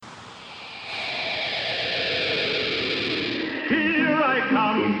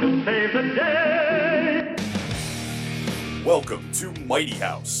come to save the day. Welcome to Mighty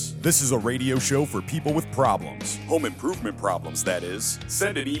House. This is a radio show for people with problems. Home improvement problems, that is.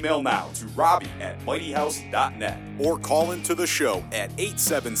 Send an email now to robbie@mightyhouse.net or call into the show at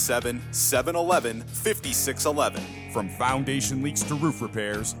 877-711-5611. From foundation leaks to roof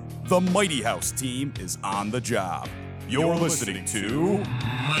repairs, the Mighty House team is on the job. You're listening to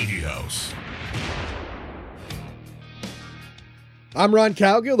Mighty House. I'm Ron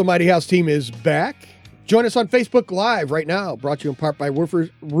Cowgill. The Mighty House team is back. Join us on Facebook Live right now. Brought to you in part by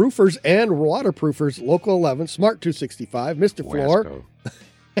Roofers and Waterproofers, Local 11, Smart 265, Mr. Floor,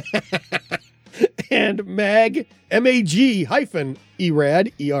 and MAG, M-A-G hyphen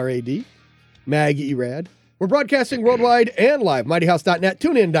ERAD, E-R-A-D, MAG ERAD. We're broadcasting worldwide and live, mightyhouse.net,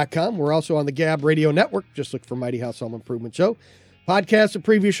 tunein.com. We're also on the Gab Radio Network. Just look for Mighty House Home Improvement Show. Podcasts of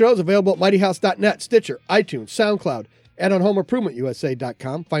previous shows available at mightyhouse.net, Stitcher, iTunes, SoundCloud, and on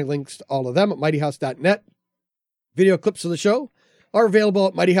homeimprovementusa.com. Find links to all of them at mightyhouse.net. Video clips of the show are available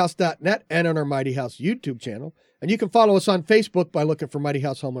at mightyhouse.net and on our Mighty House YouTube channel. And you can follow us on Facebook by looking for Mighty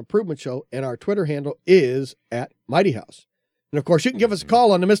House Home Improvement Show, and our Twitter handle is at Mighty House. And, of course, you can give us a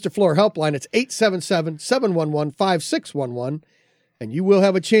call on the Mr. Floor helpline. It's 877-711-5611, and you will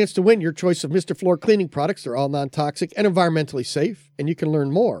have a chance to win your choice of Mr. Floor cleaning products. They're all non-toxic and environmentally safe, and you can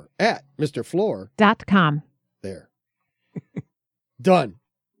learn more at MrFloor.com. There. Done.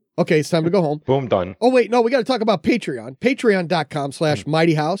 Okay, it's time to go home. Boom, done. Oh, wait, no, we got to talk about Patreon.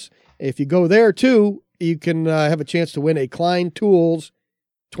 Patreon.com/Mighty House. If you go there, too, you can have a chance to win a Klein Tools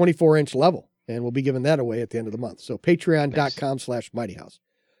 24-inch level. And we'll be giving that away at the end of the month. So patreon.com/Mighty House.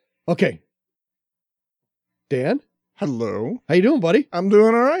 Okay. Dan? Hello. How you doing, buddy? I'm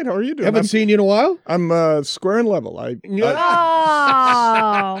doing all right. How are you doing? Haven't seen you in a while? I'm square and level.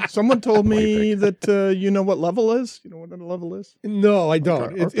 Someone told me that you know what level is? You know what a level is? No, I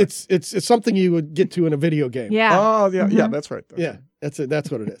don't. Okay. It's something you would get to in a video game. Yeah. Oh, yeah, yeah, that's right. Yeah, that's it.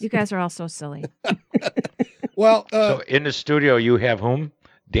 That's what it is. You guys are all so silly. Well, so in the studio, you have whom?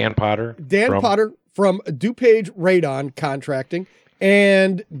 Dan Potter? Potter from DuPage Radon Contracting.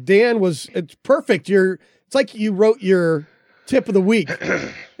 And Dan it's perfect. It's like you wrote your tip of the week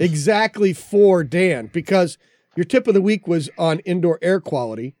exactly for Dan, because your tip of the week was on indoor air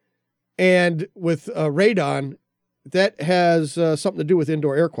quality. And with radon, that has something to do with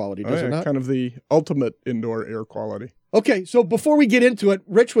indoor air quality, does it not? Kind of the ultimate indoor air quality. Okay, so before we get into it,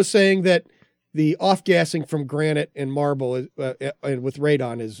 Rich was saying that the off-gassing from granite and marble with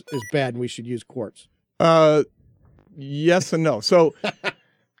radon is bad, and we should use quartz. Yes and no. So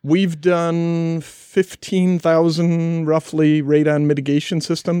we've done 15,000 roughly radon mitigation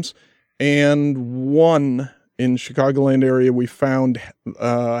systems, and one in Chicagoland area we found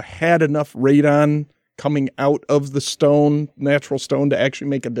had enough radon coming out of the natural stone, to actually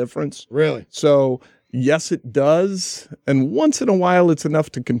make a difference. Really? So yes, it does. And once in a while, it's enough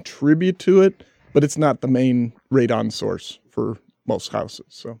to contribute to it, but it's not the main radon source for most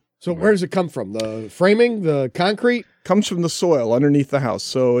houses. So where does it come from? The framing, the concrete? Comes from the soil underneath the house.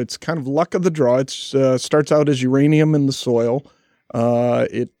 So it's kind of luck of the draw. It starts out as uranium in the soil.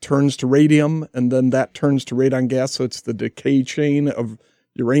 It turns to radium, and then that turns to radon gas. So it's the decay chain of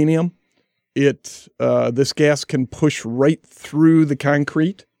uranium. This gas can push right through the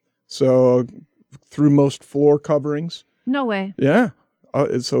concrete. So through most floor coverings. No way. Yeah.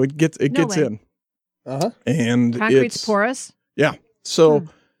 So it gets in. Uh-huh. And concrete's porous? Yeah. So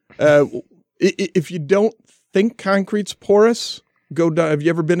if you don't think concrete's porous, go down. Have you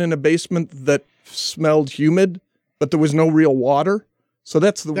ever been in a basement that smelled humid, but there was no real water? So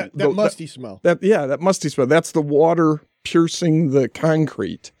that's that musty smell. That musty smell. That's the water piercing the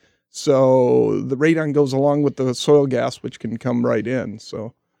concrete. So the radon goes along with the soil gas, which can come right in.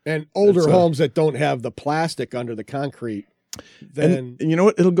 So. And older homes that don't have the plastic under the concrete, then... And you know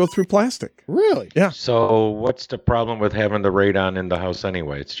what? It'll go through plastic. Really? Yeah. So what's the problem with having the radon in the house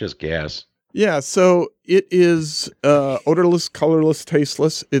anyway? It's just gas. Yeah, so it is odorless, colorless,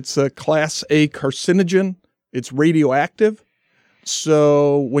 tasteless. It's a Class A carcinogen. It's radioactive.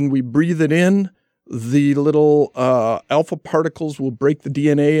 So when we breathe it in, the little alpha particles will break the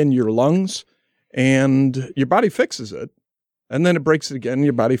DNA in your lungs, and your body fixes it. And then it breaks it again, and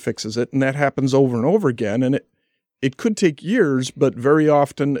your body fixes it, and that happens over and over again. And it could take years, but very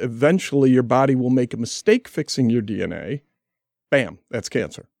often, eventually, your body will make a mistake fixing your DNA. Bam, that's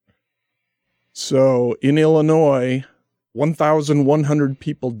cancer. So in Illinois, 1,100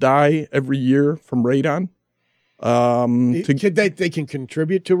 people die every year from radon. They can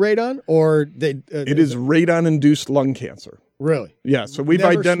contribute to radon, or they? It is radon-induced lung cancer. Really? Yeah. So we've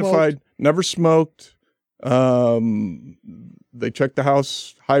identified never smoked. They check the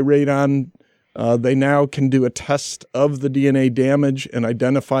house, high radon. They now can do a test of the DNA damage and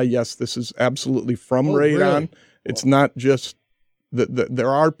identify, yes, this is absolutely from radon. Really? It's not just there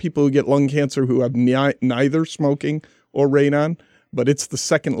are people who get lung cancer who have neither smoking or radon, but it's the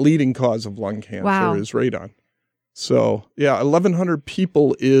second leading cause of lung cancer is radon. So, yeah, 1,100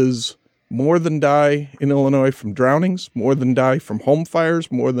 people is more than die in Illinois from drownings, more than die from home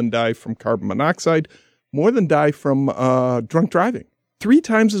fires, more than die from carbon monoxide, more than die from drunk driving. 3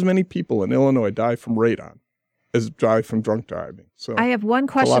 times as many people in Illinois die from radon as die from drunk driving. So I have one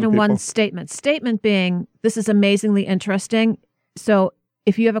question and one statement. Statement being, this is amazingly interesting. So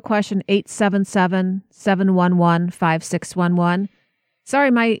if you have a question, 877-711-5611. Sorry,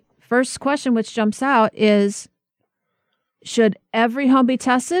 my first question, which jumps out, is, should every home be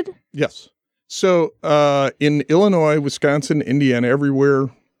tested? Yes. So in Illinois, Wisconsin, Indiana, everywhere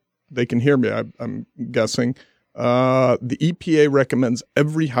they can hear me, I'm guessing, the EPA recommends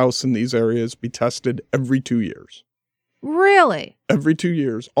every house in these areas be tested every 2 years. Really? Every 2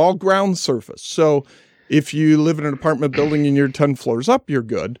 years, all ground surface. So if you live in an apartment building and you're 10 floors up, you're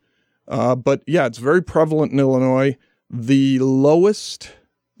good. But yeah, it's very prevalent in Illinois. The lowest,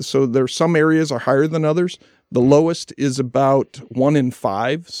 so there's some areas are higher than others. The lowest is about 1 in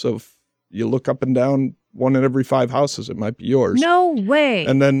 5. So if you look up and down, 1 in every 5 houses, it might be yours. No way.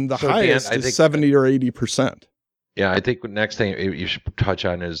 And then the So, highest Dan, I is think 70 or 80%. Yeah, I think the next thing you should touch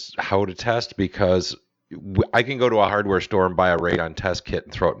on is how to test, because I can go to a hardware store and buy a radon test kit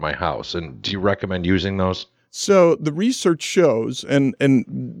and throw it in my house. And do you recommend using those? So the research shows, and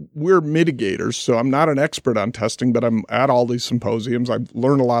we're mitigators, so I'm not an expert on testing, but I'm at all these symposiums. I've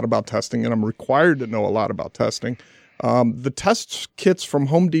learned a lot about testing, and I'm required to know a lot about testing. The test kits from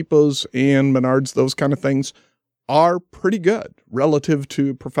Home Depots and Menards, those kind of things, are pretty good relative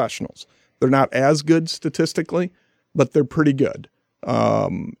to professionals. They're not as good statistically, but they're pretty good.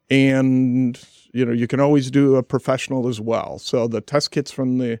 And, you know, you can always do a professional as well. So the test kits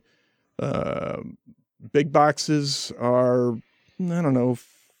from the big boxes are, I don't know,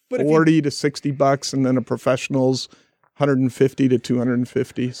 $40 to $60, and then a professional's $150 to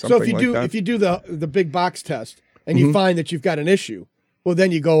 $250, something So if you do the big box test and you find that you've got an issue, well,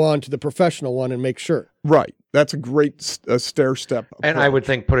 then you go on to the professional one and make sure. Right. That's a great stair step approach. And I would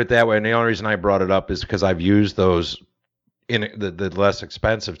think, put it that way, and the only reason I brought it up is because I've used those in the less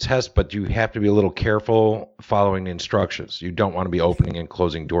expensive test, but you have to be a little careful following the instructions. You don't want to be opening and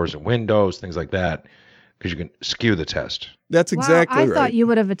closing doors and windows, things like that, because you can skew the test. That's exactly right. I thought you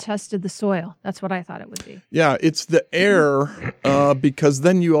would have attested the soil. That's what I thought it would be. Yeah, it's the air, because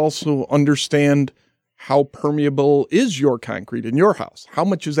then you also understand how permeable is your concrete in your house. How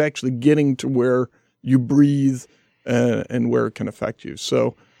much is actually getting to where you breathe and where it can affect you.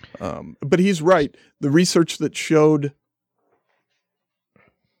 So, but he's right. The research that showed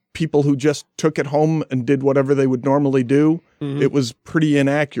people who just took it home and did whatever they would normally do, it was pretty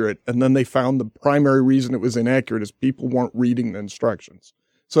inaccurate. And then they found the primary reason it was inaccurate is people weren't reading the instructions.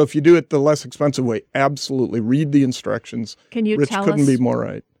 So if you do it the less expensive way, absolutely read the instructions. Can you Rich tell couldn't us be more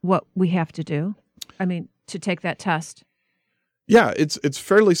right. what we have to do? I mean, to take that test. Yeah, it's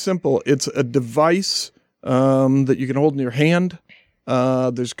fairly simple. It's a device that you can hold in your hand.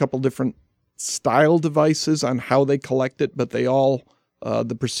 There's a couple different style devices on how they collect it, but they all,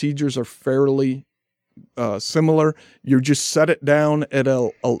 the procedures are fairly similar. You just set it down at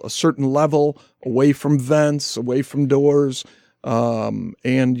a certain level, away from vents, away from doors,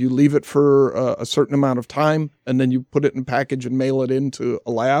 and you leave it for a certain amount of time, and then you put it in a package and mail it into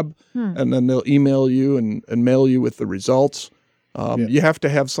a lab, and then they'll email you and mail you with the results. You have to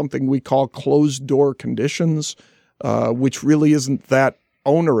have something we call closed door conditions, which really isn't that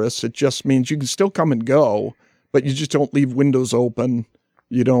onerous. It just means you can still come and go, but you just don't leave windows open.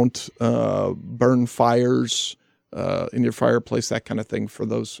 You don't burn fires in your fireplace, that kind of thing for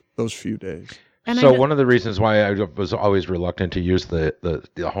those few days. And So one of the reasons why I was always reluctant to use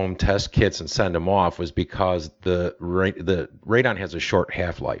the home test kits and send them off was because the radon has a short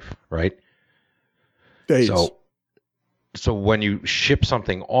half-life, right? Days. So when you ship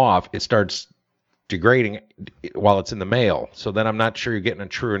something off, it starts degrading while it's in the mail. So then I'm not sure you're getting a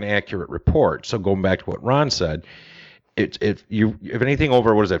true and accurate report. So going back to what Ron said, if anything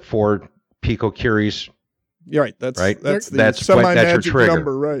over, what is it, 4 picocuries? You're right. That's Right? That's the That's semi-magic your trigger.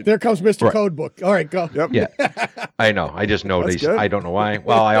 number, right? There comes Mr. Right. Codebook. All right, go. Yep. Yeah, I know. I just know That's these. good. I don't know why.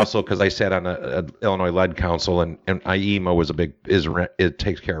 Well, I also, because I sat on a Illinois Lead Council, and IEMA was it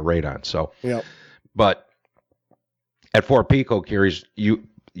takes care of radon. So, Yep. but at 4 picocuries,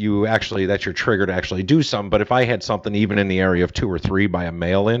 you actually, that's your trigger to actually do something. But if I had something even in the area of 2 or 3 by a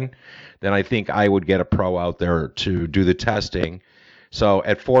mail-in, then I think I would get a pro out there to do the testing. So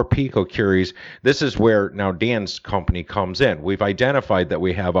at 4 picocuries, this is where now Dan's company comes in. We've identified that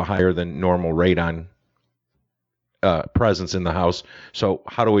we have a higher than normal radon presence in the house. So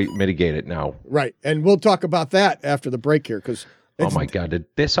how do we mitigate it now? Right. And we'll talk about that after the break here because Oh my God!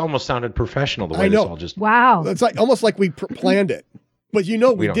 This almost sounded professional. The way I know. this all just Wow. it's like almost like we planned it. But we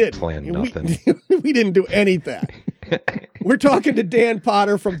don't did. plan nothing. We didn't do any of that. We're talking to Dan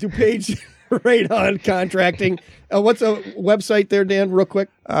Potter from DuPage Radon Contracting. What's a website there, Dan, real quick?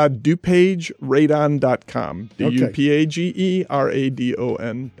 DuPageRadon.com. Okay.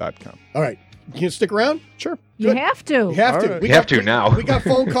 DuPageRadon.com. All right. Can you stick around? Sure. You have to. You have All to. right. We You have to now. We got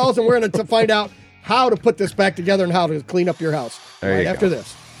phone calls, and we're going to find out how to put this back together and how to clean up your house. There you after go.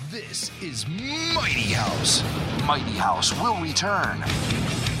 this. This is Mighty House. Mighty House will return.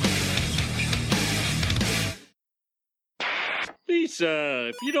 Lisa,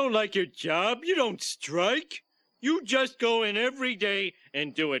 if you don't like your job, you don't strike. You just go in every day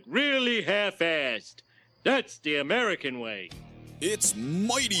and do it really half-assed. That's the American way. It's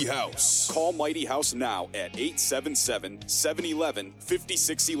Mighty House. Call Mighty House now at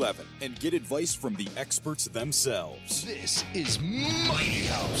 877-711-5611 and get advice from the experts themselves. This is Mighty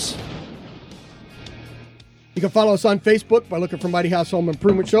House. You can follow us on Facebook by looking for Mighty House Home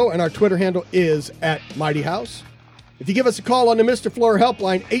Improvement Show, and our Twitter handle is @MightyHouse. If you give us a call on the Mr. Floor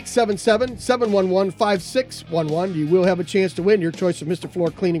helpline, 877-711-5611, you will have a chance to win your choice of Mr. Floor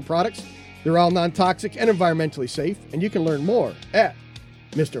cleaning products. They're all non-toxic and environmentally safe, and you can learn more at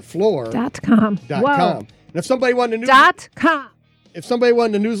MrFloor.com. .com. And if somebody wanted .com. if somebody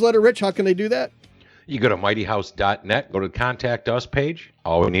wanted a newsletter, Rich, how can they do that? You go to mightyhouse.net, go to the Contact Us page.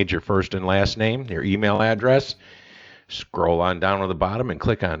 All we need is your first and last name, your email address. Scroll on down to the bottom and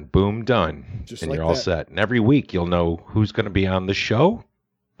click on Boom Done. Just and like you're all that. set. And every week you'll know who's going to be on the show.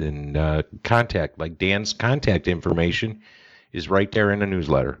 And contact, like Dan's contact information is right there in the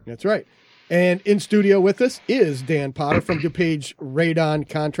newsletter. That's right. And in studio with us is Dan Potter from DuPage Radon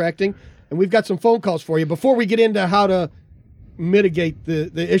Contracting. And we've got some phone calls for you. Before we get into how to mitigate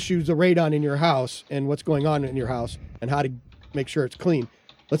the issues of radon in your house and what's going on in your house and how to make sure it's clean,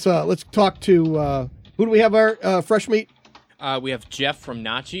 let's talk to who do we have our fresh meat? We have Jeff from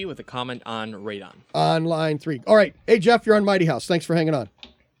Nachi with a comment on radon. On line 3. All right. Hey, Jeff, you're on Mighty House. Thanks for hanging on.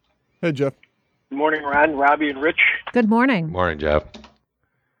 Hey, Jeff. Good morning, Ron, Robbie, and Rich. Good morning. Morning, Jeff.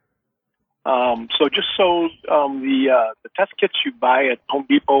 The test kits you buy at Home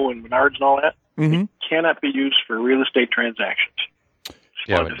Depot and Menards and all that Mm-hmm. cannot be used for real estate transactions. Just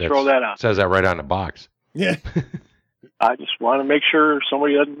wanted to but throw that out. says that right on the box. Yeah. I just want to make sure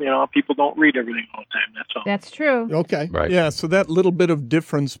somebody doesn't, people don't read everything all the time. That's all. That's true. Okay. Right. Yeah, so that little bit of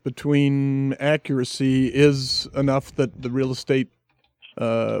difference between accuracy is enough that the real estate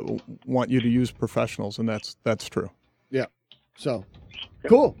want you to use professionals, and that's true. Yeah. So,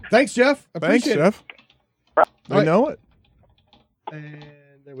 cool. Thanks, Jeff. Thanks, Appreciate Jeff. All I right. know it. And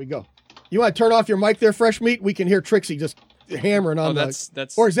there we go. You want to turn off your mic there, Fresh Meat? We can hear Trixie just hammering on that's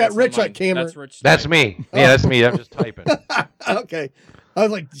or is that that's Rich not on camera? That's Rich. That's me. Yeah, that's me. I'm just typing. Okay. I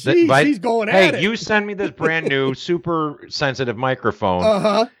was like, geez, But- he's going hey, at it. you send me this brand new, super sensitive microphone.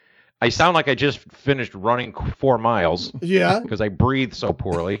 Uh-huh. I sound like I just finished running 4 miles Yeah. because I breathe so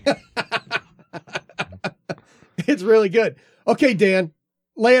poorly. It's really good. Okay, Dan,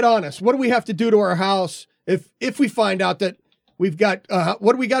 lay it on us. What do we have to do to our house if we find out that we've got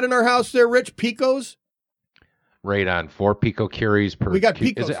what do we got in our house there, Rich? Picos? Radon, 4 picocuries per. We got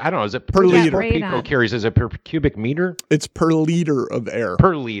Is picos. it, I don't know. Is it Per liter. Radon. picocuries? Is it per cubic meter? It's per liter of air.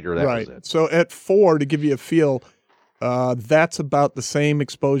 Per liter. That right. was it. So at 4, to give you a feel, that's about the same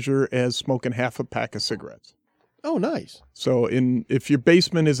exposure as smoking half a pack of cigarettes. Oh, nice. So if your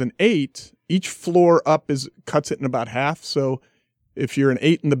basement is an 8, each floor up cuts it in about half. So if you're an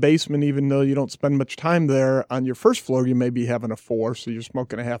 8 in the basement, even though you don't spend much time there, on your first floor you may be having a 4, so you're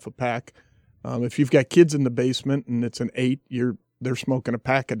smoking a half a pack. If you've got kids in the basement and it's an 8, they're smoking a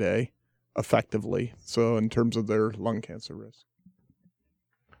pack a day, effectively. So in terms of their lung cancer risk.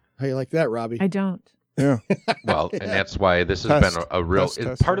 How you like that, Robbie? I don't. Yeah. Well, and that's why this has Test. been a real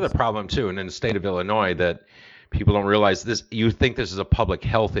Test. part of the problem too. And in the state of Illinois, that people don't realize this. You think this is a public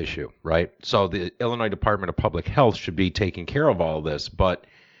health issue, right? So the Illinois Department of Public Health should be taking care of all this, but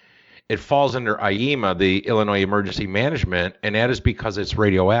it falls under IEMA, the Illinois Emergency Management, and that is because it's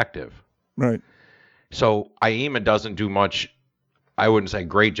radioactive. Right. So IEMA doesn't do much. I wouldn't say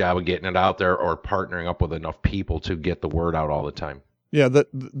great job of getting it out there or partnering up with enough people to get the word out all the time. Yeah,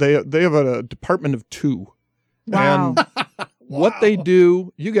 they have a department of 2. Wow. And What they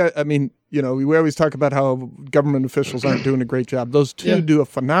do, you guys, I mean, you know, we always talk about how government officials aren't doing a great job. Those two do a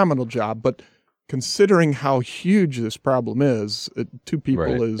phenomenal job, but considering how huge this problem is, two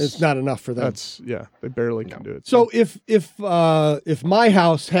people is... It's not enough for them. They barely can do it. So if my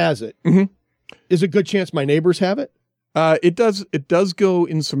house has it, is a good chance my neighbors have it? It does go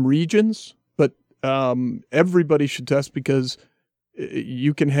in some regions, but everybody should test because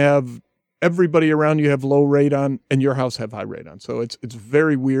you can have everybody around you have low radon and your house have high radon. So it's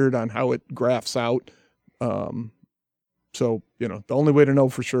very weird on how it graphs out. So, you know, the only way to know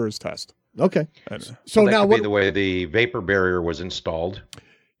for sure is test. Okay. So that now could be the way the vapor barrier was installed.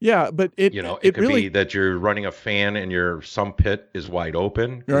 Yeah, but it could really be that you're running a fan and your sump pit is wide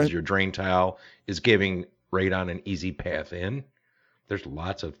open because your drain tile is giving radon an easy path in. There's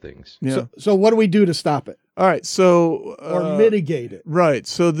lots of things. Yeah. So what do we do to stop it? All right. So or mitigate it. Right.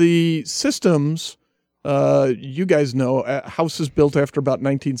 So the systems, you guys know, houses built after about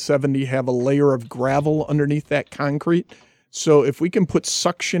 1970 have a layer of gravel underneath that concrete. So if we can put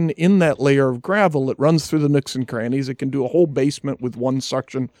suction in that layer of gravel, it runs through the nooks and crannies. It can do a whole basement with one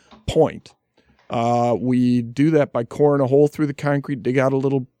suction point. We do that by coring a hole through the concrete, dig out a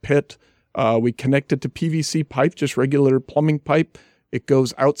little pit. We connect it to PVC pipe, just regular plumbing pipe. It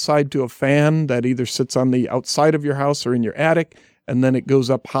goes outside to a fan that either sits on the outside of your house or in your attic, and then it goes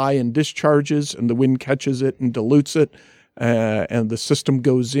up high and discharges, and the wind catches it and dilutes it, and the system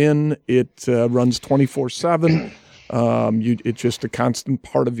goes in. It runs 24/7. It's just a constant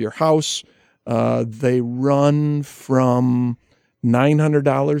part of your house. They run from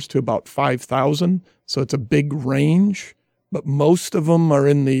 $900 to about $5,000, so it's a big range. But most of them are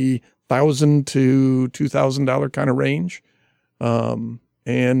in the $1,000 to $2,000 kind of range.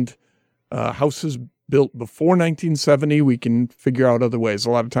 Houses built before 1970, we can figure out other ways.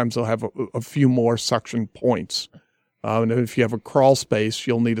 A lot of times they'll have a few more suction points. And if you have a crawl space,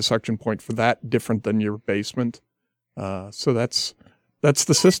 you'll need a suction point for that, different than your basement. So that's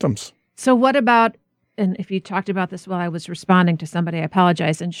the systems. So what about, and if you talked about this while I was responding to somebody, I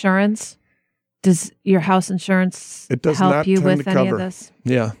apologize, insurance? Does your house insurance help you with any of this?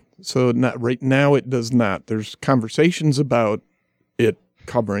 Yeah. So not right now it does not. There's conversations about it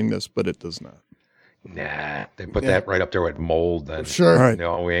covering this, but it does not. Nah, they put that right up there with mold. Then sure, right.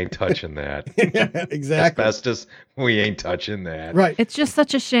 No, we ain't touching that. Exactly. Asbestos, we ain't touching that. Right. It's just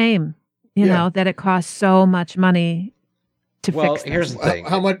such a shame, you know, that it costs so much money to fix. Well, here's the thing.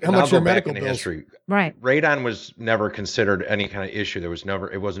 How much your medical bills? History. Right. Radon was never considered any kind of issue. It was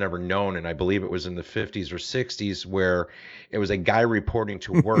never known, and I believe it was in the 50s or 60s where it was a guy reporting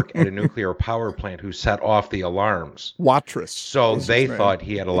to work at a nuclear power plant who set off the alarms. Watrous. So they thought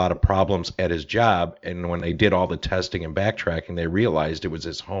he had a lot of problems at his job, and when they did all the testing and backtracking, they realized it was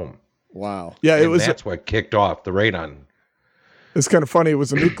his home. Wow. Yeah, and that's what kicked off the radon. It's kind of funny. It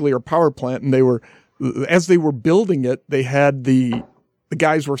was a nuclear power plant, and as they were building it, they had the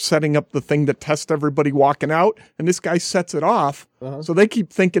guys were setting up the thing to test everybody walking out, and this guy sets it off. So they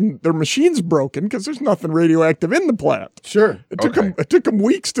keep thinking their machine's broken because there's nothing radioactive in the plant. Sure. It took them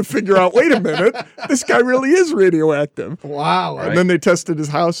weeks to figure out, wait a minute, this guy really is radioactive. Wow. And then they tested his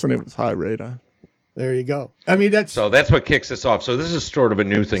house, and it was high radon. There you go. I mean, that's what kicks this off. So this is sort of a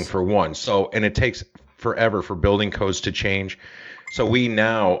new thing for one. And it takes forever for building codes to change. So we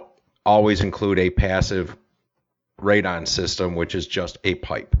now always include a passive radon system, which is just a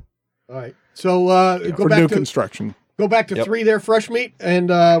pipe. All right. So go back to construction. Go back to 3 there, Fresh Meat, and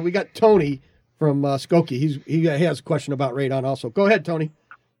we got Tony from Skokie. He has a question about radon also. Go ahead, Tony.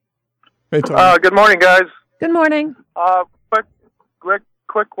 Hey, Tony. Good morning, guys. Good morning.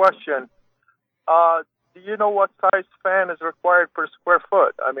 Quick question. Do you know what size fan is required per square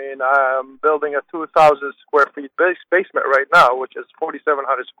foot? I mean, I'm building a 2,000 square feet basement right now, which is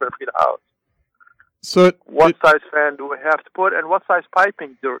 4,700 square feet house. So what size fan do we have to put, and what size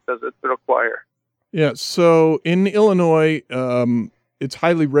piping does it require? Yeah, so in Illinois, it's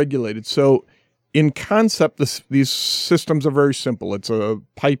highly regulated. So in concept, these systems are very simple. It's a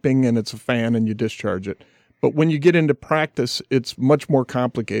piping and it's a fan and you discharge it. But when you get into practice, it's much more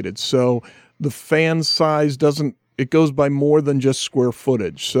complicated. So the fan size it goes by more than just square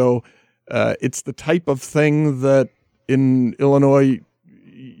footage. So it's the type of thing that in Illinois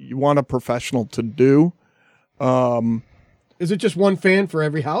you want a professional to do. Is it just one fan for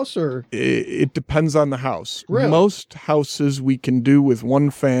every house, or? It depends on the house. Really? Most houses we can do with one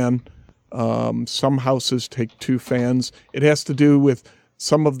fan. Some houses take 2 fans. It has to do with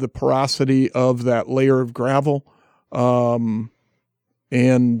some of the porosity of that layer of gravel and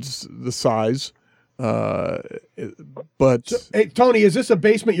the size. But so, hey, Tony, is this a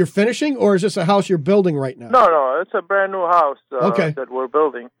basement you're finishing, or is this a house you're building right now? No, it's a brand new house that we're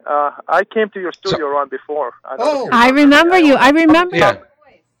building. I came to your studio Ron before. I remember you. I remember.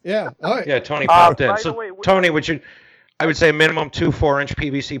 Yeah. All right. Yeah, Tony popped in. So, Tony, I would say minimum 2 4-inch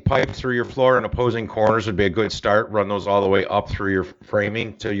PVC pipes through your floor and opposing corners would be a good start. Run those all the way up through your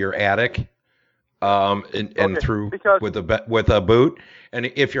framing to your attic, and through with a boot.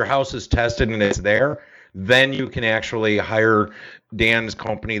 And if your house is tested and it's there, then you can actually hire Dan's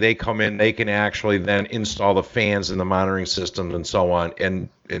company. They come in. They can actually then install the fans and the monitoring systems and so on, and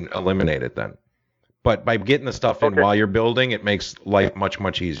eliminate it then. But by getting the stuff in while you're building, it makes life much,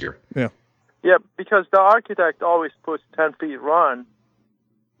 much easier. Yeah. Yeah, because the architect always puts 10 feet run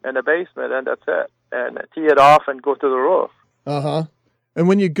in the basement, and that's it. And tee it off and go to the roof. Uh-huh. And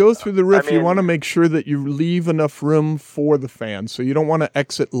when you go through the roof, you want to make sure that you leave enough room for the fan. So you don't want to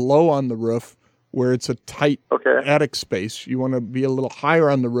exit low on the roof where it's a tight attic space. You want to be a little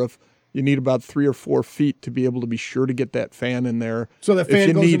higher on the roof. You need about 3 or 4 feet to be able to be sure to get that fan in there. So the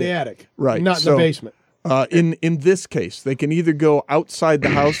fan goes in the attic, right? Not in the basement. In this case, they can either go outside the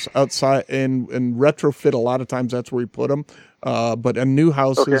house, outside and retrofit. A lot of times that's where we put them. But in new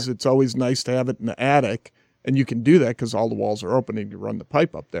houses, it's always nice to have it in the attic, and you can do that because all the walls are open and you run the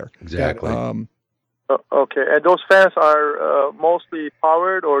pipe up there. Exactly. Okay, and those fans are mostly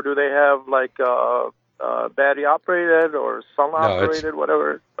powered, or do they have like battery operated or sun operated,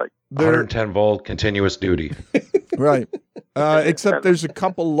 whatever? Like 110 volt continuous duty. Right. Except there's a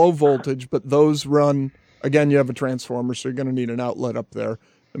couple low voltage, but those run, again, you have a transformer, so you're going to need an outlet up there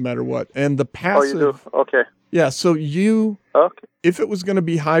no matter what. And the passive. Oh, you do? Okay. Yeah, so if it was going to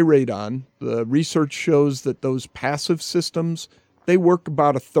be high radon, the research shows that those passive systems, they work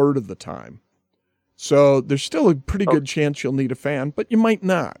about a third of the time. So there's still a pretty good chance you'll need a fan, but you might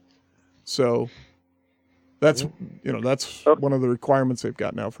not. So that's one of the requirements they've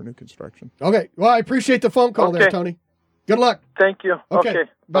got now for new construction. Okay. Well, I appreciate the phone call there, Tony. Good luck. Thank you. Okay.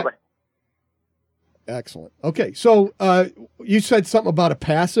 Bye-bye. Excellent. Okay. So you said something about a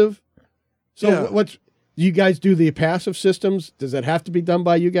passive. So do you guys do the passive systems? Does that have to be done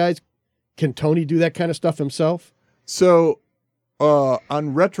by you guys? Can Tony do that kind of stuff himself? So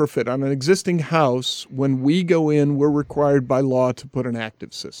on retrofit, on an existing house, when we go in, we're required by law to put an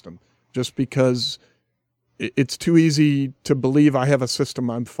active system just because it's too easy to believe I have a system,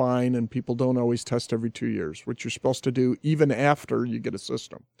 I'm fine, and people don't always test every 2 years, which you're supposed to do even after you get a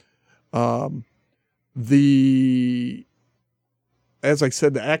system. As I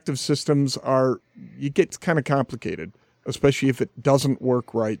said, the active systems it gets kind of complicated, especially if it doesn't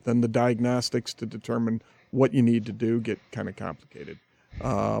work right. Then the diagnostics to determine what you need to do get kind of complicated.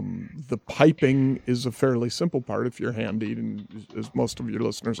 The piping is a fairly simple part if you're handy, and as most of your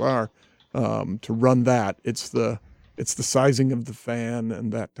listeners are. To run that, it's the sizing of the fan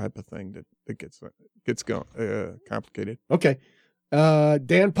and that type of thing that gets complicated. Okay,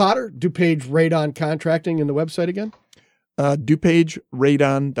 Dan Potter, DuPage Radon Contracting, and the website again.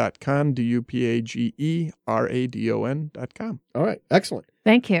 DuPageRadon.com, DuPageRadon.com. All right, excellent.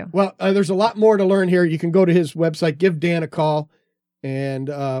 Thank you. Well, there's a lot more to learn here. You can go to his website, give Dan a call, and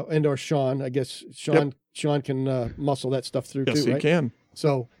or Sean. I guess Sean can muscle that stuff through too. Yes, he can.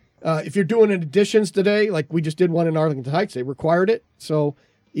 So. If you're doing additions today, like we just did one in Arlington Heights, they required it. So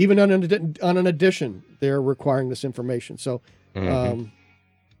even on an addition, they're requiring this information. So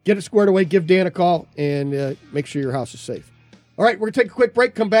get it squared away, give Dan a call, and make sure your house is safe. All right, we're going to take a quick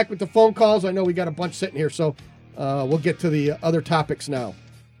break, come back with the phone calls. I know we got a bunch sitting here, so we'll get to the other topics now.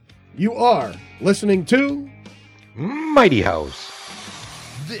 You are listening to Mighty House.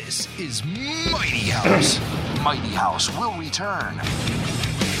 This is Mighty House. Mighty House will return.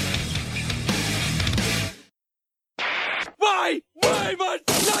 Why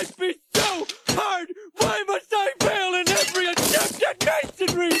must life be so hard? Why must I fail in every attempt at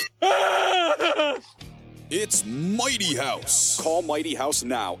masonry? It's Mighty House. Call Mighty House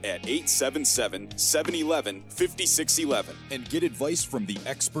now at 877-711-5611 and get advice from the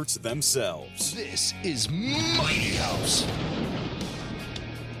experts themselves. This is Mighty House.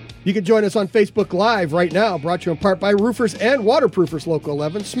 You can join us on Facebook Live right now, brought to you in part by Roofers and Waterproofers Local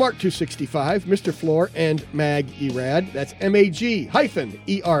 11, Smart 265, Mr. Floor, and Mag ERAD. That's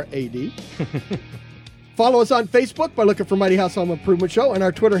MAG-ERAD. Follow us on Facebook by looking for Mighty House Home Improvement Show, and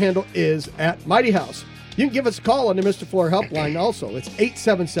our Twitter handle is @MightyHouse. You can give us a call on the Mr. Floor helpline also. It's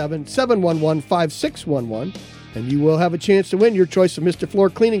 877-711-5611, and you will have a chance to win your choice of Mr. Floor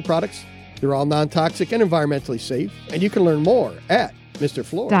cleaning products. They're all non-toxic and environmentally safe, and you can learn more at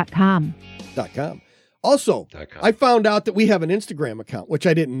MrFloor.com. Also, I found out that we have an Instagram account, which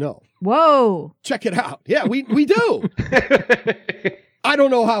I didn't know. Whoa. Check it out. Yeah, we do. I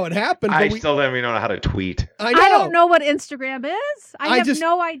don't know how it happened. I still don't even know how to tweet. I know. I don't know what Instagram is. I have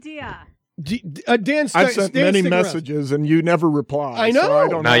no idea. I've sent many messages and you never reply. I know. So I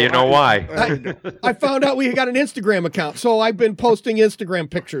don't now know. you know why. I found out we got an Instagram account, so I've been posting Instagram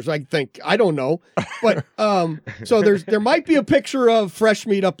pictures. I think I don't know, but so there might be a picture of Fresh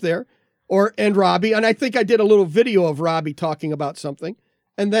Meat up there, and Robbie, and I think I did a little video of Robbie talking about something,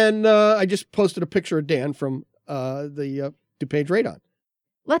 and then I just posted a picture of Dan from the DuPage Radon.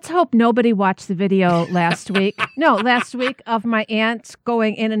 Let's hope nobody watched the video last week. Last week of my aunt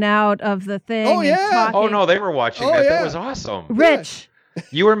going in and out of the thing. Oh, yeah. And talking. Oh, no, they were watching that. Yeah. That was awesome. Rich.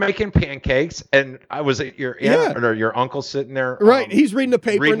 You were making pancakes, and I was at your aunt or your uncle sitting there. Right. He's reading the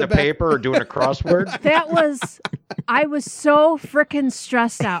paper. Reading the paper or doing a crossword. I was so freaking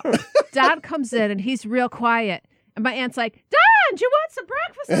stressed out. Dad comes in, and he's real quiet. And my aunt's like, Don, do you want some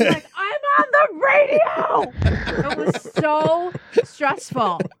breakfast? I'm like, I'm on the radio. It was so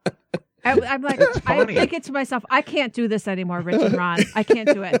stressful. I'm like, I'm thinking to myself, I can't do this anymore, Rich and Ron. I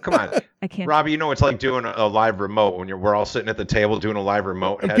can't do it. Come on. I can't. Robbie, you know it's like doing a live remote when we're all sitting at the table doing a live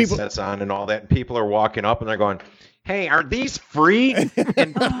remote, and headsets on and all that, and people are walking up and they're going, hey, are these free? And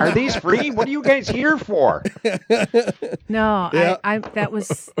are these free? What are you guys here for? No, that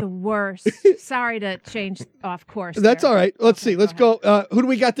was the worst. Sorry to change off course. That's all right. Let's see. Let's go. Who do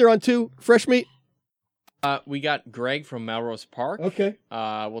we got there on 2? Fresh Meat? We got Greg from Melrose Park. Okay.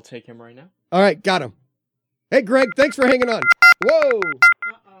 We'll take him right now. All right, got him. Hey, Greg, thanks for hanging on. Whoa.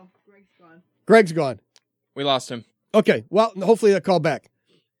 Uh-oh, Greg's gone. Greg's gone. We lost him. Okay, well, hopefully they'll call back.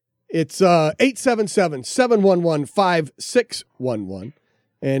 It's 877-711-5611.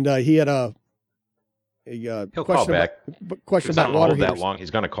 And he had a He'll question call back. Question about water that heaters. long.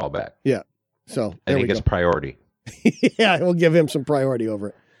 He's going to call back. Yeah. So I think it's priority. Yeah, we'll give him some priority over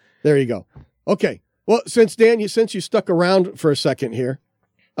it. There you go. Okay. Well, since you stuck around for a second here,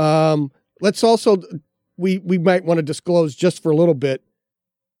 let's also we might want to disclose just for a little bit.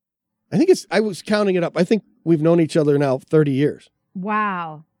 I was counting it up. I think we've known each other now 30 years.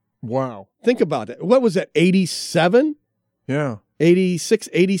 Wow. Think about it. What was that? 87? Yeah. 86,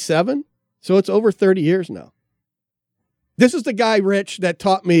 87? So it's over 30 years now. This is the guy, Rich, that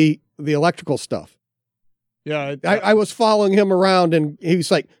taught me the electrical stuff. Yeah. I was following him around and he was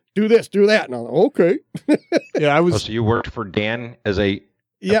like, do this, do that. And I'm like, okay. Yeah, I was. Oh, so you worked for Dan as a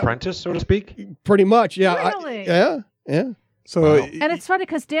apprentice, so to speak? Pretty much, yeah. Really? Yeah. So, wow. And it's funny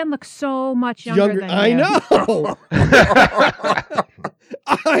because Dan looks so much younger than you. I know.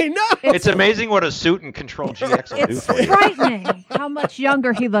 I know. It's amazing what a suit and Control GX will do for you. It's frightening how much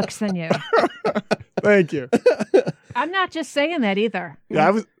younger he looks than you. Thank you. I'm not just saying that either. Yeah,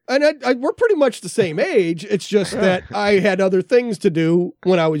 I was. And we're pretty much the same age. It's just that I had other things to do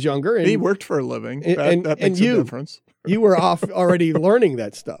when I was younger. And he worked for a living. That makes a difference. You were off already learning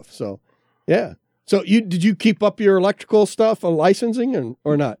that stuff. So, yeah. So did you keep up your electrical stuff on licensing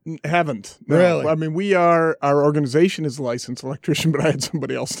or not? Haven't. No. Really? I mean, our organization is a licensed electrician, but I had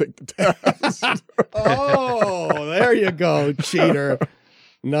somebody else take the test. Oh, there you go, cheater.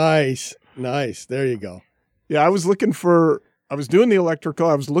 Nice. There you go. Yeah, I was doing the electrical.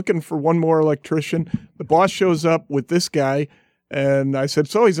 I was looking for one more electrician. The boss shows up with this guy, and I said,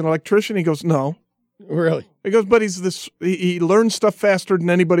 so he's an electrician? He goes, no. Really? He goes, but he learns stuff faster than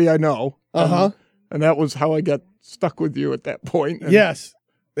anybody I know. Uh-huh. And that was how I got stuck with you at that point. And yes.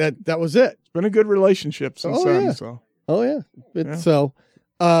 That was it. It's been a good relationship since then. Yeah. So. Oh, yeah. So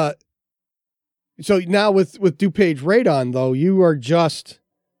now with DuPage Radon, though, you are just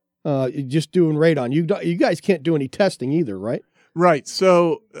doing radon. You guys can't do any testing either, right? Right.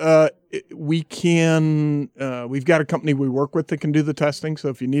 So we've got a company we work with that can do the testing. So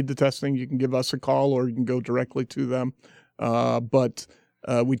if you need the testing, you can give us a call or you can go directly to them. But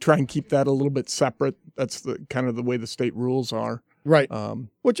we try and keep that a little bit separate. That's the kind of the way the state rules are. Right.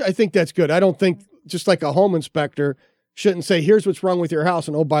 Which I think that's good. I don't think just like a home inspector shouldn't say, here's what's wrong with your house.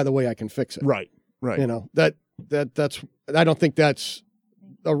 And oh, by the way, I can fix it. Right. You know, that's, I don't think that's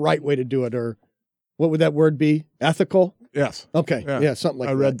the right way to do it. Or what would that word be? Ethical? Yes. Okay. Yeah, something like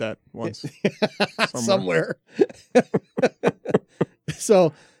that. I read that once. Somewhere.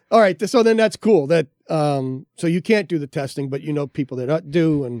 So, all right. So then that's cool. That so you can't do the testing, but you know people that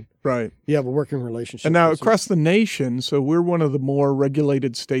do, and right. You have a working relationship. And now across the nation, so we're one of the more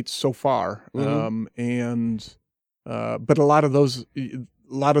regulated states so far, Mm-hmm. But a lot of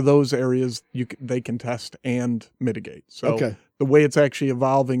those areas they can test and mitigate. So the way it's actually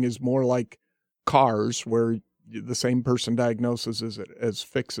evolving is more like cars, where the same person diagnoses it as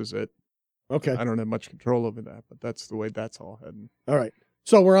fixes it. Okay. I don't have much control over that, but that's the way that's all heading. All right.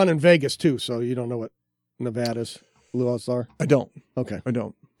 So we're on in Vegas too, so you don't know what Nevada's laws are? I don't. Okay. I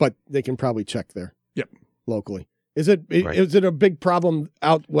don't. But they can probably check there. Yep. Locally. Is it a big problem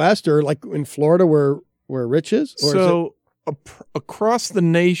out west or like in Florida where Rich is? Or so across the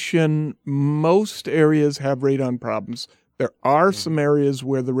nation, most areas have radon problems. There are some areas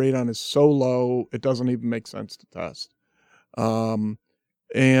where the radon is so low it doesn't even make sense to test. But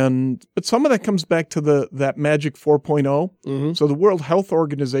some of that comes back to that magic 4.0. Mm-hmm. So the World Health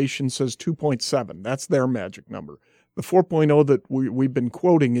Organization says 2.7. That's their magic number. The 4.0 that we've been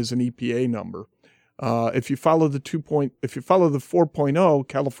quoting is an EPA number. If you follow the 4.0,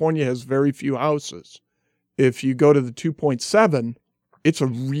 California has very few houses. If you go to the 2.7, it's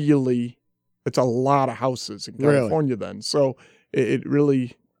a lot of houses in California then. So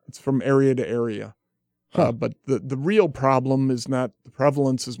it's from area to area. Huh. But the real problem is not the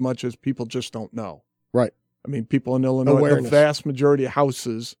prevalence as much as people just don't know. Right. I mean, people in Illinois, Awareness. the vast majority of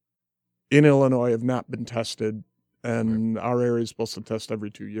houses in Illinois have not been tested, and our area is supposed to test every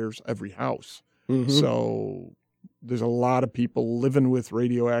 2 years, every house. Mm-hmm. So there's a lot of people living with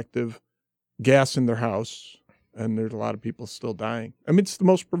radioactive gas in their house, and there's a lot of people still dying. I mean, it's the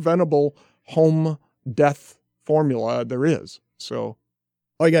most preventable home death formula there is. So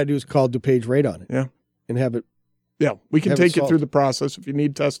all you got to do is call DuPage Radon. Yeah. And have it. Yeah, we can have take it it through the process. If you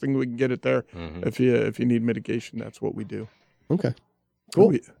need testing, we can get it there. Mhm. If you need mitigation, that's what we do. Okay. Cool.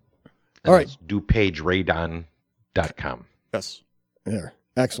 We- All right. DuPageRadon.com. yes. There.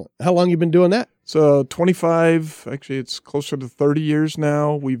 Excellent. How long you been doing that? So 25, actually it's closer to 30 years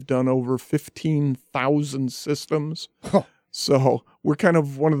now. We've done over 15,000 systems. Huh. So we're kind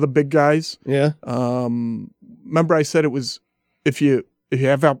of one of the big guys. Yeah. Remember I said it was if you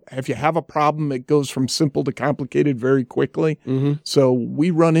have a problem, it goes from simple to complicated very quickly. Mm-hmm. So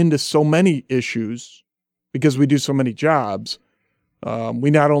we run into so many issues because we do so many jobs. We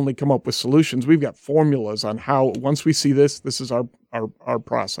not only come up with solutions, we've got formulas on how, once we see this is our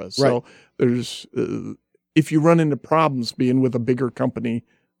process. Right. So there's, if you run into problems being with a bigger company,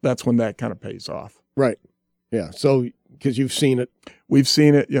 that's when that kind of pays off. Right. Yeah. So, because you've seen it. We've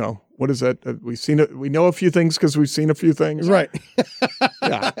seen it, what is that? We've seen it. We know a few things because we've seen a few things. Right.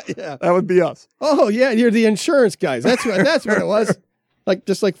 Yeah. Yeah. That would be us. Oh, yeah. You're the insurance guys. That's what it was.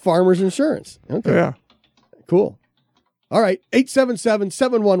 Just like Farmers Insurance. Okay. Yeah. Cool. All right.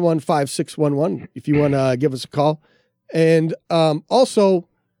 877-711-5611 if you want to give us a call. And also,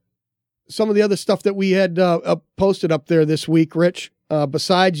 some of the other stuff that we had posted up there this week, Rich,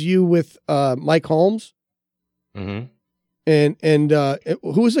 besides you with Mike Holmes. Mm-hmm. And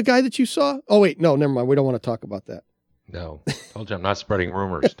who was the guy that you saw? Oh, wait. No, never mind. We don't want to talk about that. No. Told you I'm not spreading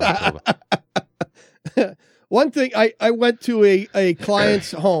rumors. Don't tell them. One thing, I went to a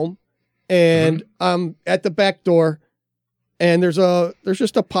client's home, and I'm at the back door, and there's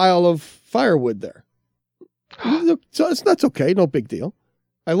just a pile of firewood there. So that's okay, no big deal.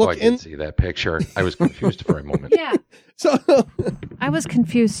 I look I did see that picture. I was confused for a moment. Yeah. So I was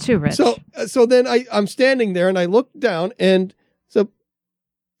confused too, Rich. So then I'm standing there and I look down and it's a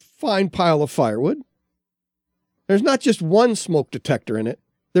fine pile of firewood. There's not just one smoke detector in it.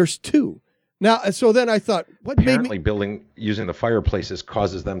 There's two. Now, so then I thought, what Apparently made me using the fireplaces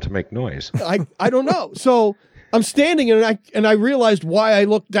causes them to make noise. I don't know. So I'm standing and I realized why I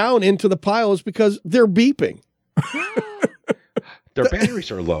looked down into the pile is because they're beeping. Their batteries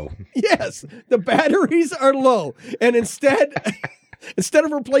are low. Yes, the batteries are low. And instead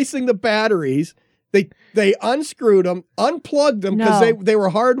of replacing the batteries, they unscrewed them, unplugged them because they were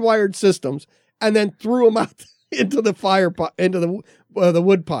hardwired systems, and then threw them out into the into the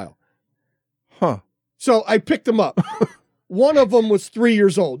wood pile. Huh. So I picked them up. One of them was 3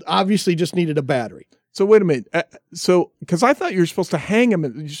 years old. Obviously just needed a battery. So wait a minute. Because I thought you were supposed to hang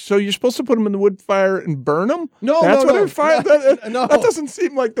them. So you're supposed to put them in the wood fire and burn them? No, That's no, what no. fire. No. That doesn't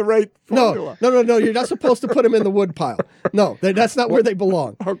seem like the right formula. No. You're not supposed to put them in the wood pile. No, that's not where they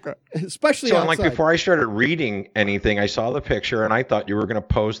belong. Okay. Especially So outside. like before I started reading anything, I saw the picture and I thought you were going to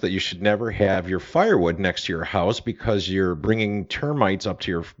post that you should never have your firewood next to your house because you're bringing termites up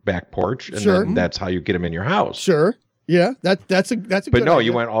to your back porch, and Sure. then that's how you get them in your house. Sure. Yeah, that's a But good no, idea.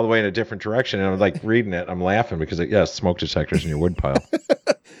 you went all the way in a different direction, and I'm like reading it. I'm laughing because smoke detectors in your wood pile.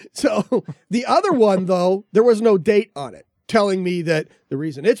 So the other one, though, there was no date on it telling me that the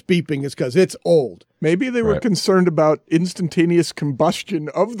reason it's beeping is because it's old. Maybe they were Right. concerned about instantaneous combustion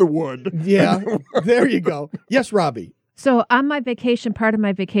of the wood. Yeah, there you go. Yes, Robbie. So on my vacation, part of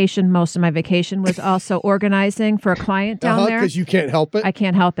my vacation, most of my vacation was also organizing for a client down there. Because you can't help it. I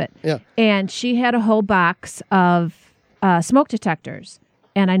can't help it. Yeah. And she had a whole box of smoke detectors.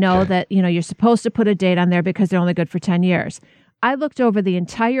 And I know that, you're supposed to put a date on there because they're only good for 10 years. I looked over the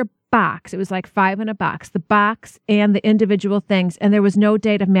entire box. It was like 5 in a box, the box and the individual things, and there was no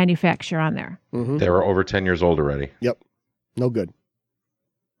date of manufacture on there. Mm-hmm. They were over 10 years old already. Yep. No good.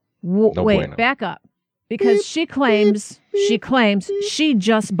 Wait, bueno. back up. Because she claims she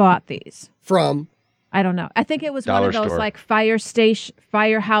just bought these. From? I don't know. I think it was Dollar one of those store. like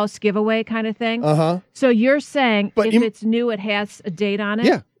firehouse giveaway kind of thing. Uh-huh. So you're saying But if it's new, it has a date on it?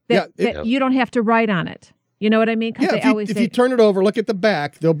 Yeah. That you don't have to write on it. You know what I mean? Because Yeah, if you turn it over, look at the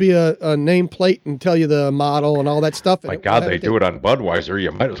back, there'll be a name plate and tell you the model and all that stuff. My God, they do it on Budweiser.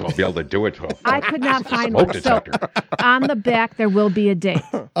 You might as well be able to do it to I could not find smoke one. So detector. on the back, there will be a date.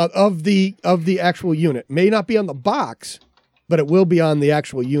 Of the actual unit. May not be on the box, but it will be on the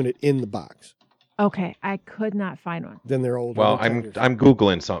actual unit in the box. Okay, I could not find one. Then they're older. Well, than 10 I'm years.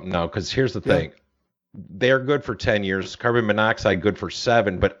 Googling something now because here's the thing. They're good for 10 years. Carbon monoxide good for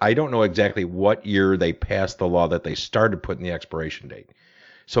 7, but I don't know exactly what year they passed the law that they started putting the expiration date.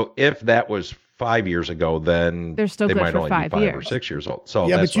 So if that was 5 years ago, then They're still they good might for only 5 be 5 or years. 6 years old. So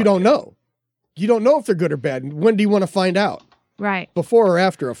Yeah, that's but you why. don't know. You don't know if they're good or bad. When do you want to find out? Right, Before or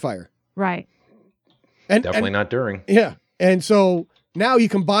after a fire? right. And Definitely not during. Yeah. And so now you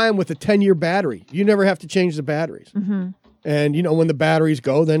can buy them with a 10-year battery. You never have to change the batteries. Mm-hmm. And when the batteries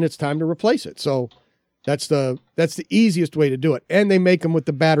go, then it's time to replace it. So that's the easiest way to do it. And they make them with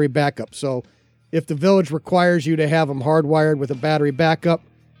the battery backup. So if the village requires you to have them hardwired with a battery backup,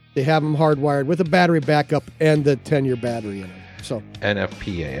 they have them hardwired with a battery backup and the 10-year battery in it. So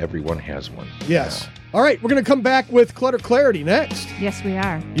NFPA, everyone has one. yes. All right, we're going to come back with Clutter Clarity next. Yes, we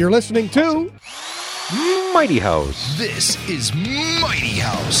are. You're listening to Mighty House. This is Mighty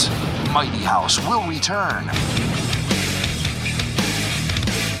House. Mighty House will return.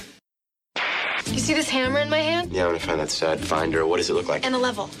 You see this hammer in my hand? Yeah, I'm gonna find that stud finder. What does it look like? And a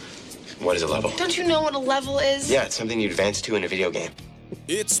level. What is a level? Don't you know what a level is? Yeah, it's something you advance to in a video game.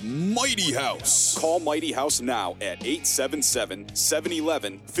 It's Mighty House. Call Mighty House now at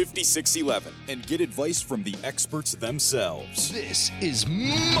 877-711-5611 and get advice from the experts themselves. This is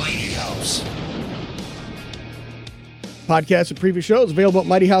Mighty House. podcasts and previous shows available at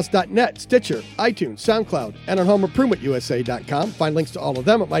mightyhouse.net, Stitcher, iTunes, SoundCloud, and on HomeImprovementUSA.com. Find links to all of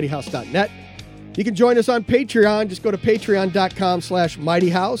them at mightyhouse.net. You can join us on Patreon. Just go to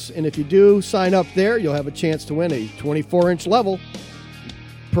patreon.com/mightyhouse. And if you do sign up there, you'll have a chance to win a 24-inch level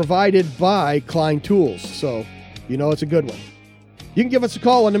provided by Klein Tools. So it's a good one. You can give us a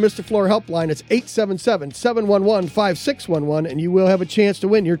call on the Mr. Floor helpline. It's 877-711-5611, and you will have a chance to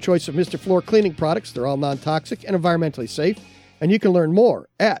win your choice of Mr. Floor cleaning products. They're all non-toxic and environmentally safe. And you can learn more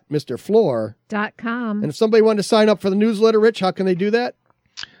at MrFloor.com. And if somebody wanted to sign up for the newsletter, Rich, how can they do that?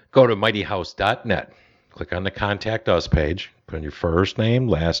 Go to mightyhouse.net. Click on the Contact Us page. Put in your first name,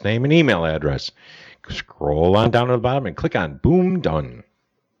 last name, and email address. Scroll on down to the bottom and click on Boom Done.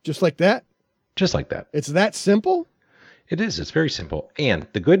 Just like that? Just like that. It's that simple? It is. It's very simple. And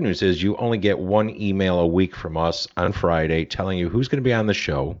the good news is you only get one email a week from us on Friday telling you who's going to be on the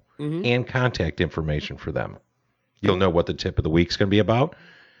show and contact information for them. You'll know what the tip of the week's going to be about.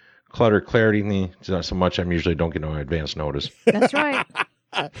 Clutter Clarity, not so much. I usually don't get no advance notice. That's right.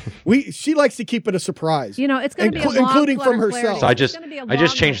 She likes to keep it a surprise. It's going to be a long including from Clutter herself. Clarity. So I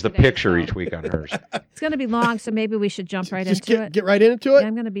just changed the picture each week on hers. It's going to be long, so maybe we should jump right Just into it. get right into it? Yeah,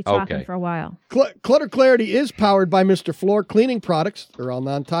 I'm going to be talking Okay. for a while. Clutter Clarity is powered by Mr. Floor cleaning products. They're all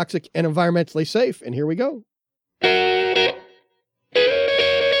non-toxic and environmentally safe. And here we go.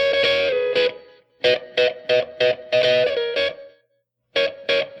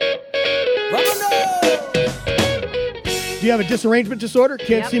 Do you have a disarrangement disorder?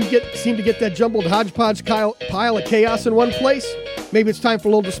 Can't seem to get that jumbled hodgepodge pile of chaos in one place? Maybe it's time for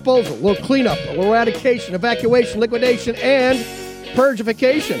a little disposal, a little cleanup, a little eradication, evacuation, liquidation, and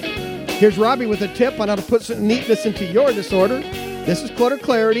purgification. Here's Robbie with a tip on how to put some neatness into your disorder. This is Clutter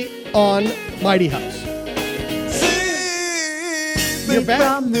Clarity on Mighty House. You're back.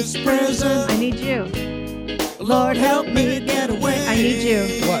 From this prison, I need you. Lord help me get away. I need you.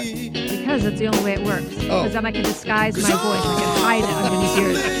 What? Because it's the only way it works. Because then I can disguise my voice. I can hide it underneath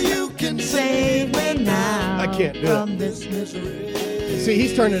yours. You can save me now. I can't do from it. this misery. See,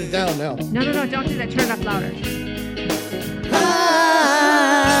 he's turning it down now. No, don't do that. Turn it up louder.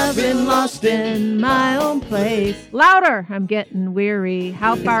 I've been lost in my own place. Louder. I'm getting weary.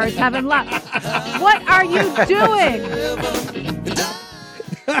 How far is heaven left? What are you doing?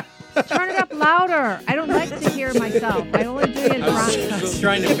 Turn it up louder. I don't like to hear myself. I only do it in I front. was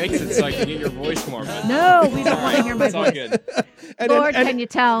trying to mix it so I could get your voice more. But No, we don't want to hear my it's all voice. good. Lord, can you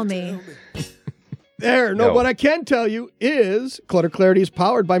tell me? there. No, No. what I can tell you is Clutter Clarity is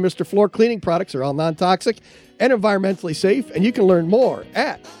powered by Mr. Floor cleaning products. They're all non-toxic and environmentally safe, and you can learn more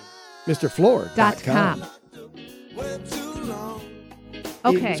at MrFloor.com.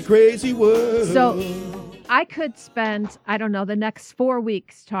 Okay. It's crazy world. So I could spend, I don't know, the next 4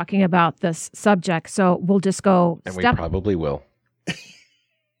 weeks talking about this subject. So we'll just go And we step. probably will.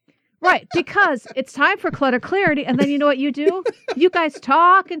 Right, because it's time for Clutter Clarity. And then you know what you do? You guys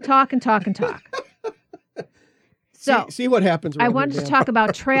talk and talk and talk and talk. So see what happens. I around wanted here, to Dan. talk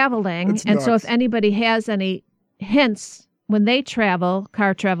about traveling. It's And so nuts. if anybody has any hints when they travel,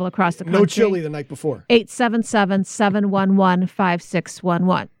 car travel across the country. No chili the night before.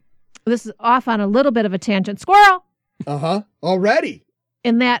 877-711-5611. This is off on a little bit of a tangent. Squirrel! Uh-huh. Already.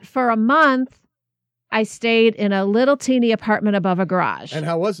 In that for a month, I stayed in a little teeny apartment above a garage. And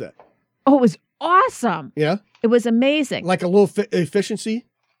how was that? Oh, it was awesome. Yeah? It was amazing. Like a little efficiency?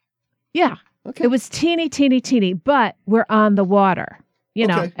 Yeah. Okay. It was teeny, but we're on the water, you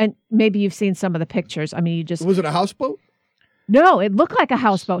know, Okay. and maybe you've seen some of the pictures. I mean, you just. Was it a houseboat? No, it looked like a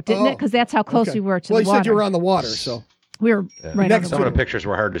houseboat, didn't it? Oh, Because that's how close okay. we were to Well, the you water. said you were on the water, so. We were Yeah. right Next on Some the of water. the pictures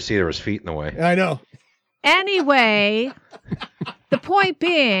were hard to see. There was feet in the way. I know. Anyway, the point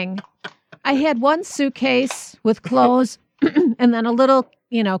being, I had one suitcase with clothes and then a little,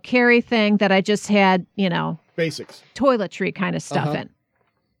 you know, carry thing that I just had, you know, Basics. toiletry kind of stuff Uh-huh. in.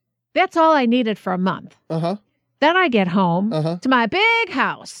 That's all I needed for a month. Uh-huh. Then I get home Uh-huh. to my big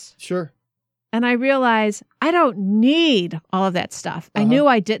house Sure. and I realize I don't need all of that stuff. I Uh-huh. knew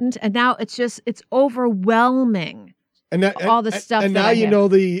I didn't. And now it's overwhelming. And that, All the stuff And that now I you have. know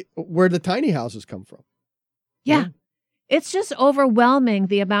where the tiny houses come from. Yeah. It's just overwhelming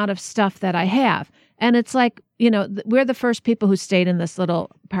the amount of stuff that I have. And it's like, you know, we're the first people who stayed in this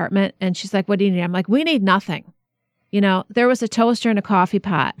little apartment. And she's like, what do you need? I'm like, we need nothing. You know, there was a toaster and a coffee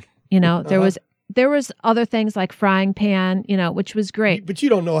pot. You know, there was other things like frying pan, you know, which was great. But you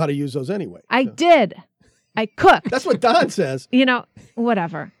don't know how to use those anyway. I did. I cooked. That's what Don says. You know,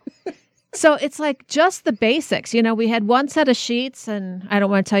 whatever. So it's like just the basics. You know, we had one set of sheets, and I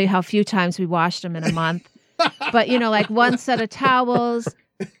don't want to tell you how few times we washed them in a month. But, you know, like one set of towels.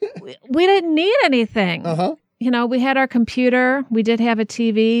 We didn't need anything. Uh-huh. You know, we had our computer. We did have a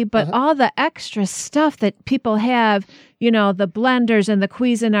TV. But all the extra stuff that people have, you know, the blenders and the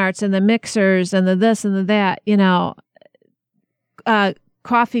Cuisinarts and the mixers and the this and the that, you know,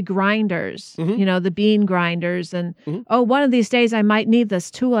 coffee grinders, you know, the bean grinders. And, oh, one of these days I might need this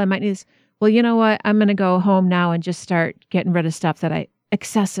tool. I might need this. Well, you know what? I'm going to go home now and just start getting rid of stuff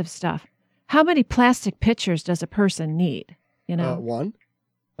excessive stuff. How many plastic pitchers does a person need? You know? One.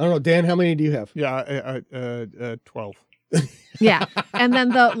 I don't know. Dan, how many do you have? Yeah, 12. Yeah. And then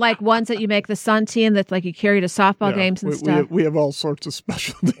the like ones that you make the sun tea and that like you carry to softball games and stuff. We have all sorts of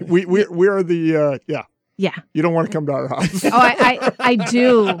specialty. We are the, yeah. Yeah. You don't want to come to our house. Oh, I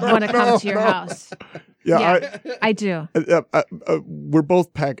do want to come to your house. Yeah, I do. We're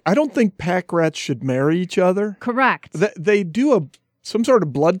both pack. I don't think pack rats should marry each other. Correct. They do some sort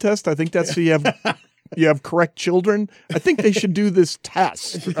of blood test. I think that's so you have correct children. I think they should do this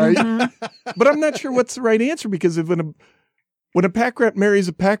test, right? But I'm not sure what's the right answer because when a pack rat marries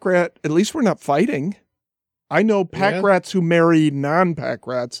a pack rat, at least we're not fighting. I know pack rats who marry non-pack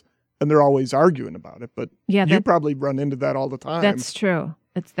rats, and they're always arguing about it. But you probably run into that all the time. That's true.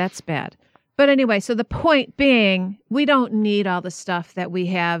 That's bad. But anyway, so the point being, we don't need all the stuff that we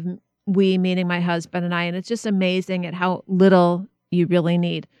have, we meaning my husband and I, and it's just amazing at how little you really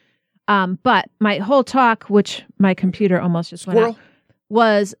need. But my whole talk, which my computer almost just went out,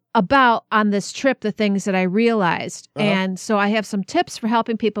 was about on this trip, the things that I realized. And so I have some tips for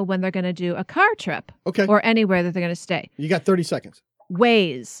helping people when they're going to do a car trip or anywhere that they're going to stay. You got 30 seconds.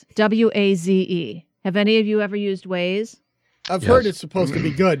 Waze, W-A-Z-E. Have any of you ever used Waze? I've heard it's supposed to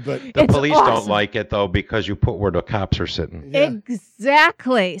be good, but the police don't like it though because you put where the cops are sitting. Yeah.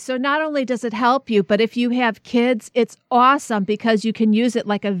 Exactly. So not only does it help you, but if you have kids, it's awesome because you can use it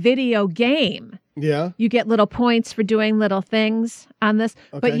like a video game. Yeah. You get little points for doing little things on this.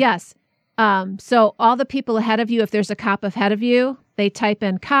 But Okay. yes, so all the people ahead of you, if there's a cop ahead of you, they type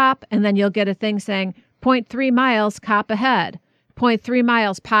in cop and then you'll get a thing saying 0.3 miles, cop ahead. 0.3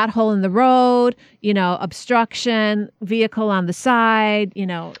 miles, pothole in the road, you know, obstruction, vehicle on the side, you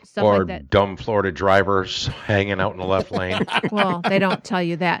know, stuff Or like that. dumb Florida drivers hanging out in the left lane. Well, they don't tell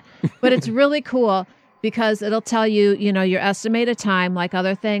you that. But it's really cool because it'll tell you, you know, your estimated time, like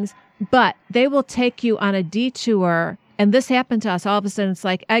other things. But they will take you on a detour And this happened to us. All of a sudden, it's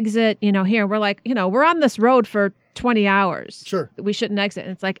like exit, here. We're like, we're on this road for 20 hours. Sure. We shouldn't exit.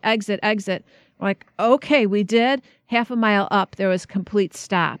 And it's like, exit. We're like, okay, we did. Half a mile up, there was complete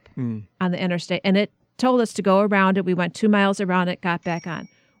stop on the interstate. And it told us to go around it. We went 2 miles around it, got back on.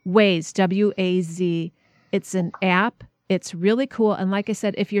 Waze, W-A-Z. It's an app. It's really cool. And like I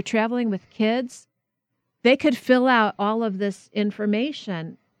said, if you're traveling with kids, they could fill out all of this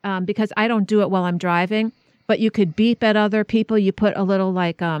information because I don't do it while I'm driving. But you could beep at other people. You put a little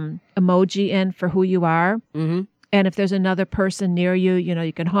emoji in for who you are. Mm-hmm. And if there's another person near you,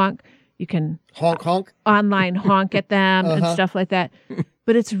 you can honk. You can honk. Online honk at them and stuff like that.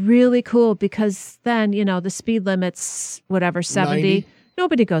 But it's really cool because then, the speed limit's 70. 90.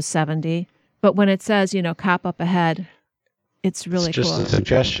 Nobody goes 70. But when it says, cop up ahead, it's really cool. It's just a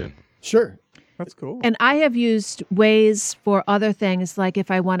suggestion. Sure. That's cool. And I have used Waze for other things, like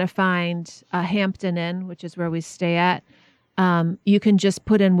if I want to find a Hampton Inn, which is where we stay at, you can just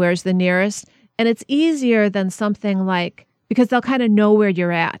put in where's the nearest. And it's easier than something like, because they'll kind of know where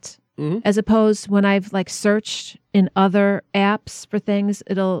you're at. Mm-hmm. As opposed when I've searched in other apps for things,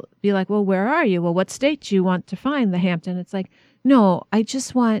 it'll be like, well, where are you? Well, what state do you want to find the Hampton? It's like, no, I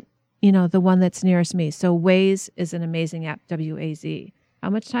just want, the one that's nearest me. So Waze is an amazing app, W-A-Z. How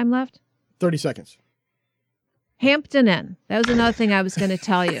much time left? 30 seconds. Hampton Inn. That was another thing I was going to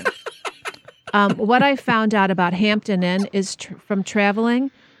tell you. What I found out about Hampton Inn is from traveling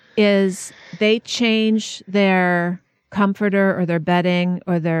is they change their comforter or their bedding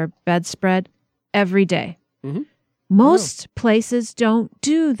or their bedspread every day. Mm-hmm. Most places don't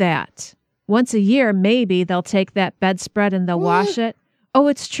do that. Once a year, maybe they'll take that bedspread and they'll wash it. Oh,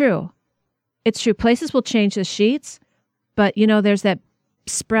 it's true. It's true. Places will change the sheets, but there's that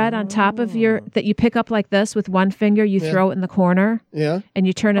spread on top of that you pick up like this with one finger, you throw it in the corner. Yeah. And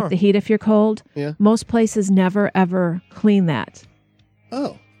you turn up the heat if you're cold. Yeah. Most places never ever clean that.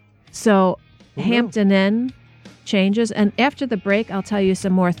 Oh. So Hampton Inn changes. And after the break, I'll tell you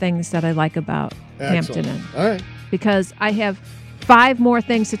some more things that I like about Hampton Inn. All right. Because I have 5 more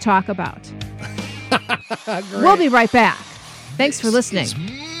things to talk about. We'll be right back. Thanks for listening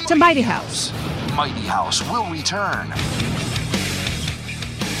to Mighty House. Mighty House will return.